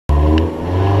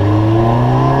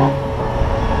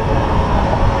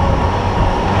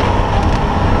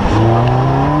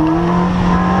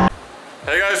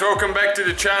to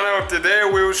the channel. Today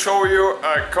we will show you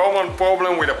a common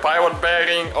problem with a pivot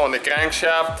bearing on the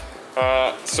crankshaft.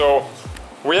 So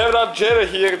we have that Jetta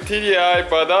here, TDI,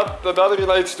 but that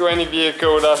relates to any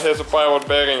vehicle that has a pivot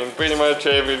bearing, and pretty much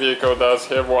every vehicle does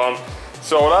have one.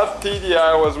 So that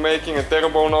TDI was making a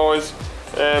terrible noise,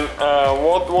 and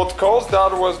what caused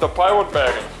that was the pivot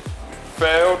bearing.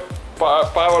 Failed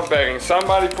pivot bearing.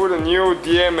 Somebody put a new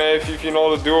DMF, if you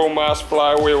know the dual mass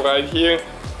flywheel right here.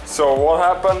 So what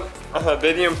happened?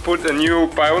 They didn't put a new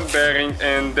pivot bearing,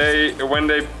 and when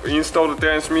they installed the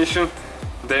transmission,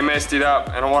 they messed it up.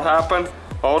 And what happened?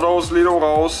 All those little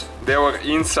rolls, they were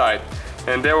inside,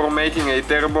 and they were making a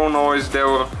terrible noise. They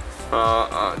were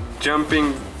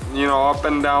jumping, you know, up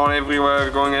and down everywhere,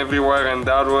 going everywhere, and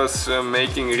that was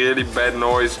making really bad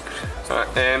noise.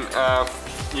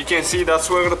 You can see that's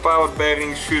where the pivot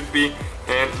bearing should be,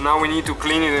 and now we need to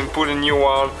clean it and put a new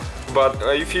one. But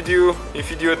if you do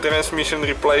a transmission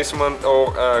replacement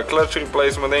or clutch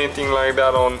replacement, anything like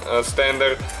that on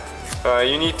standard,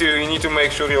 you need to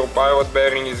make sure your pivot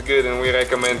bearing is good, and we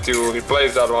recommend to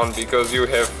replace that one, because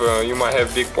you might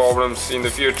have big problems in the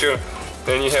future.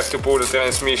 Then you have to pull the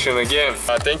transmission again.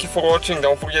 Thank you for watching.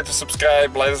 Don't forget to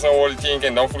subscribe, let us know what you think,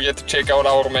 and don't forget to check out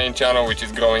our main channel, which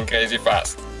is growing crazy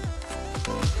fast.